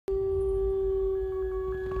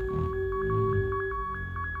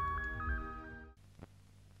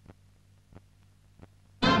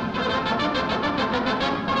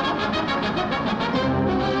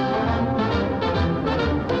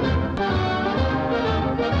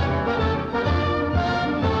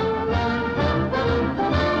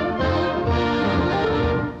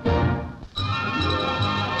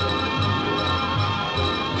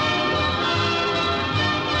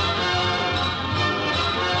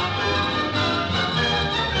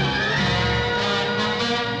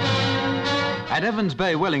At Evans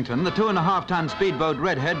Bay, Wellington, the 2.5-ton speedboat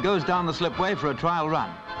Redhead goes down the slipway for a trial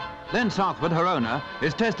run. Len Southward, her owner,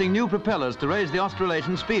 is testing new propellers to raise the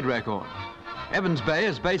Australasian speed record. Evans Bay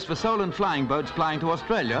is base for Solent flying boats plying to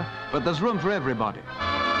Australia, but there's room for everybody.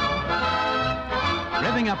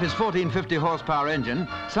 Revving up his 1450 horsepower engine,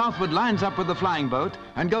 Southward lines up with the flying boat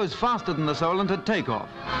and goes faster than the Solent at takeoff.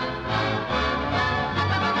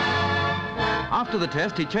 After the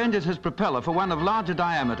test, he changes his propeller for one of larger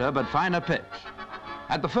diameter but finer pitch.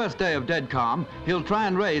 At the first day of dead calm, he'll try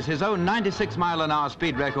and raise his own 96-mile-an-hour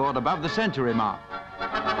speed record above the century mark.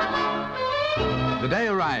 The day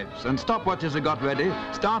arrives and stopwatches are got ready,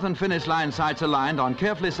 start and finish line sights aligned on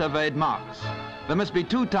carefully surveyed marks. There must be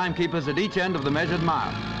 2 timekeepers at each end of the measured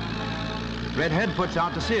mile. Redhead puts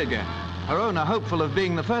out to sea again, her owner hopeful of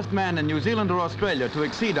being the first man in New Zealand or Australia to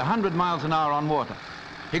exceed 100 miles an hour on water.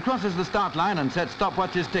 He crosses the start line and sets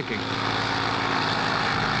stopwatches ticking.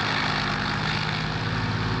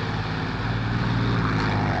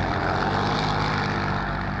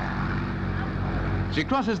 She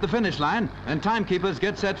crosses the finish line and timekeepers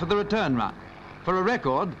get set for the return run. For a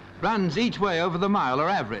record, runs each way over the mile are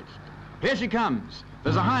averaged. Here she comes.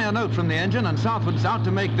 There's a higher note from the engine and Southward's out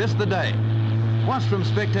to make this the day. Wash from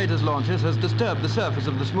spectators' launches has disturbed the surface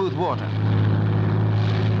of the smooth water.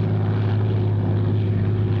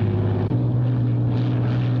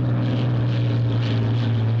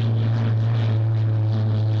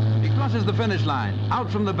 He crosses the finish line, out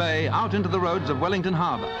from the bay, out into the roads of Wellington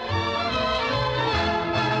Harbour.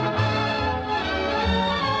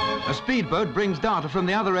 A speedboat brings data from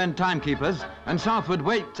the other end timekeepers, and Southward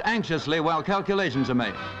waits anxiously while calculations are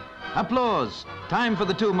made. Applause. Time for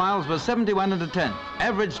the 2 miles was 71 1/10.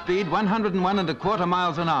 Average speed 101 1/4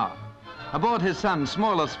 miles an hour. Aboard his son's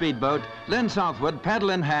smaller speedboat, Len Southward,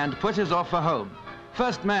 paddle in hand, pushes off for home.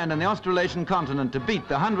 First man in the Australasian continent to beat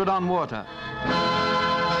the 100 on water.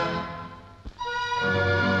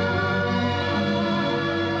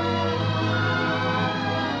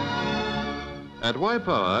 At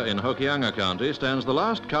Waipoua in Hokianga County stands the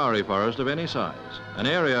last Kauri forest of any size, an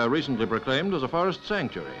area recently proclaimed as a forest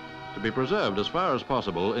sanctuary, to be preserved as far as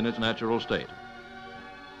possible in its natural state.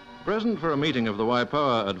 Present for a meeting of the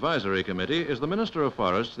Waipoua Advisory Committee is the Minister of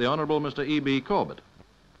Forests, the Honourable Mr. E.B. Corbett.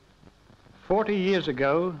 40 years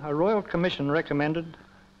ago, a Royal Commission recommended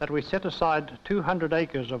that we set aside 200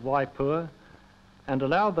 acres of Waipoua and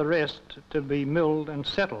allow the rest to be milled and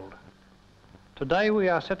settled. Today we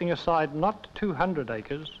are setting aside not 200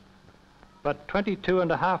 acres, but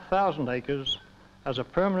 22,500 acres as a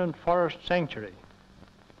permanent forest sanctuary.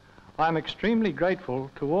 I am extremely grateful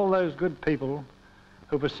to all those good people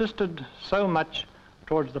who've assisted so much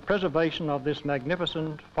towards the preservation of this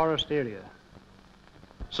magnificent forest area.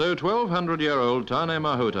 So 1,200-year-old Tane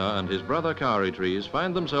Mahuta and his brother Kauri trees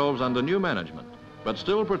find themselves under new management, but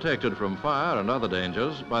still protected from fire and other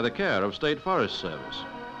dangers by the care of State Forest Service.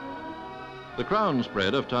 The crown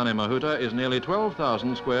spread of Tane Mahuta is nearly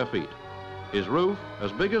 12,000 square feet. His roof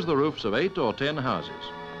as big as the roofs of 8 or 10 houses.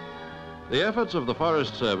 The efforts of the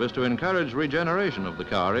Forest Service to encourage regeneration of the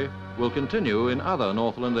Kauri will continue in other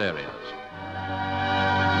Northland areas.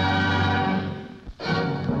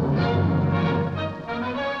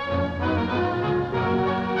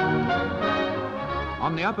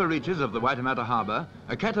 On the upper reaches of the Waitemata Harbour,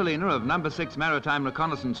 a Catalina of No. 6 Maritime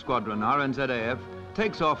Reconnaissance Squadron, RNZAF,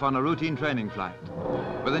 takes off on a routine training flight.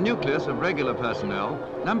 With a nucleus of regular personnel,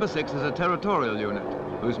 No. 6 is a territorial unit,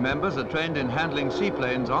 whose members are trained in handling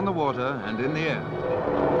seaplanes on the water and in the air.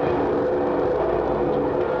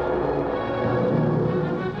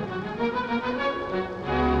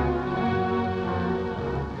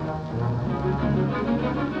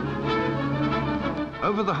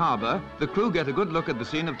 Over the harbour, the crew get a good look at the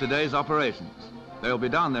scene of today's operations. They'll be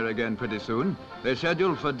down there again pretty soon. They're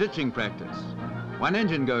scheduled for ditching practice. One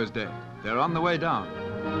engine goes dead. They're on the way down.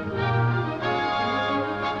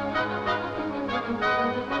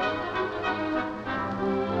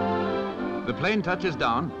 The plane touches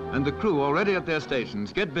down, and the crew, already at their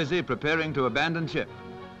stations, get busy preparing to abandon ship.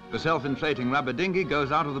 The self-inflating rubber dinghy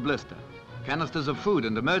goes out of the blister. Canisters of food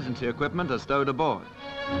and emergency equipment are stowed aboard.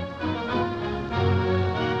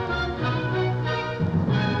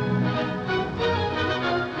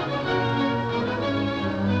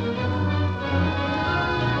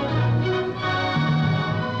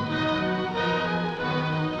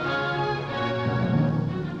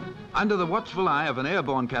 Under the watchful eye of an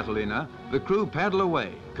airborne Catalina, the crew paddle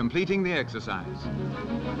away, completing the exercise.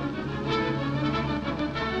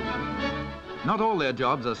 Not all their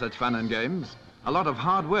jobs are such fun and games. A lot of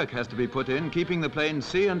hard work has to be put in keeping the plane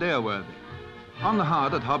sea and airworthy. On the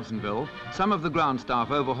Hard at Hobsonville, some of the ground staff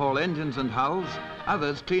overhaul engines and hulls,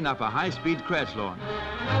 others clean up a high-speed crash launch.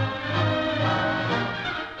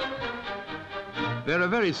 They're a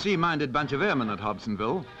very sea-minded bunch of airmen at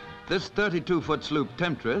Hobsonville. This 32-foot sloop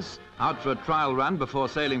Temptress, out for a trial run before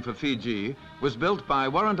sailing for Fiji, was built by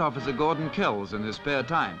Warrant Officer Gordon Kells in his spare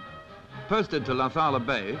time. Posted to Lathala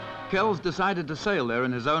Bay, Kells decided to sail there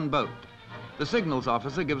in his own boat. The signals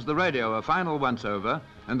officer gives the radio a final once-over,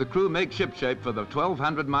 and the crew make shipshape for the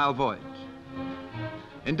 1,200-mile voyage.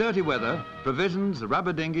 In dirty weather, provisions, a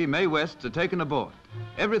rubber dinghy, Mae Wests are taken aboard.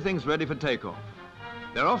 Everything's ready for takeoff.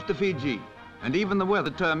 They're off to Fiji, and even the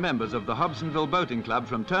weather deter members of the Hobsonville Boating Club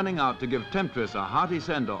from turning out to give Temptress a hearty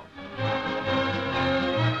send-off.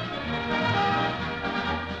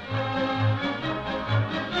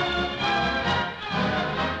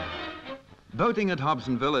 Boating at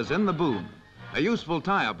Hobsonville is in the boom, a useful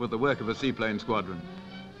tie-up with the work of a seaplane squadron.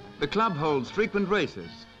 The club holds frequent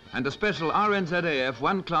races, and a special RNZAF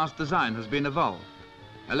one-class design has been evolved.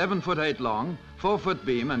 11-foot 8 long, 4-foot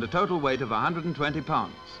beam, and a total weight of 120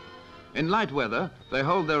 pounds. In light weather, they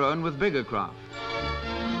hold their own with bigger craft.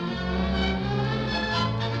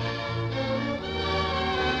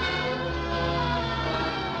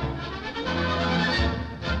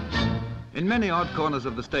 In many odd corners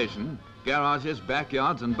of the station, garages,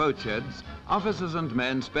 backyards and boat sheds, officers and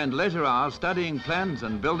men spend leisure hours studying plans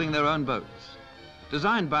and building their own boats.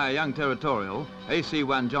 Designed by a young territorial,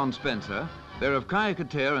 AC-1 John Spencer, they're of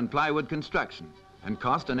kayakateer and plywood construction and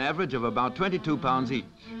cost an average of about 22 pounds each.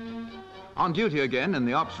 On duty again in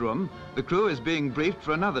the ops room, the crew is being briefed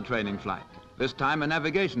for another training flight, this time a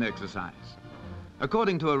navigation exercise.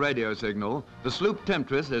 According to a radio signal, the sloop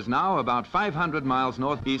Temptress is now about 500 miles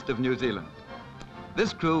northeast of New Zealand.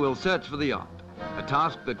 This crew will search for the yacht, a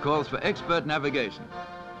task that calls for expert navigation.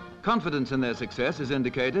 Confidence in their success is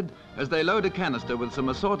indicated as they load a canister with some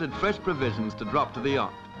assorted fresh provisions to drop to the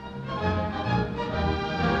yacht.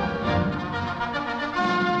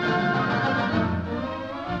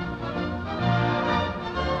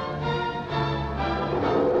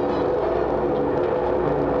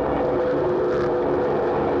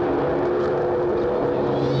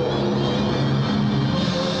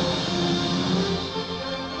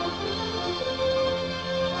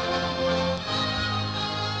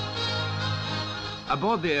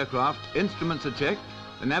 Aboard the aircraft, instruments are checked,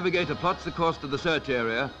 the navigator plots the course to the search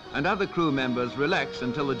area, and other crew members relax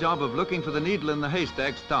until the job of looking for the needle in the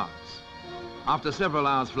haystack starts. After several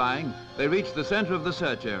hours flying, they reach the center of the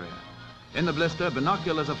search area. In the blister,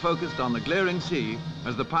 binoculars are focused on the glaring sea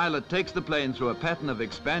as the pilot takes the plane through a pattern of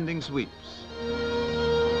expanding sweeps.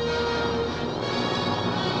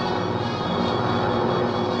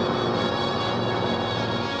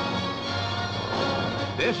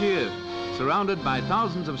 There she is, surrounded by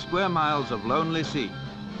thousands of square miles of lonely sea,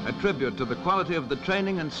 a tribute to the quality of the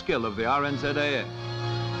training and skill of the RNZAF.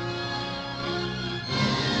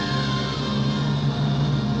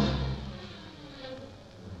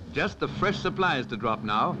 Just the fresh supplies to drop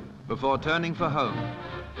now, before turning for home.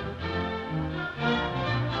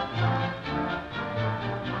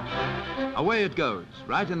 Away it goes,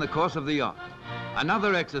 right in the course of the yacht.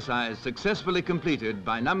 Another exercise successfully completed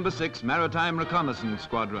by No. 6 Maritime Reconnaissance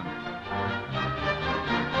Squadron.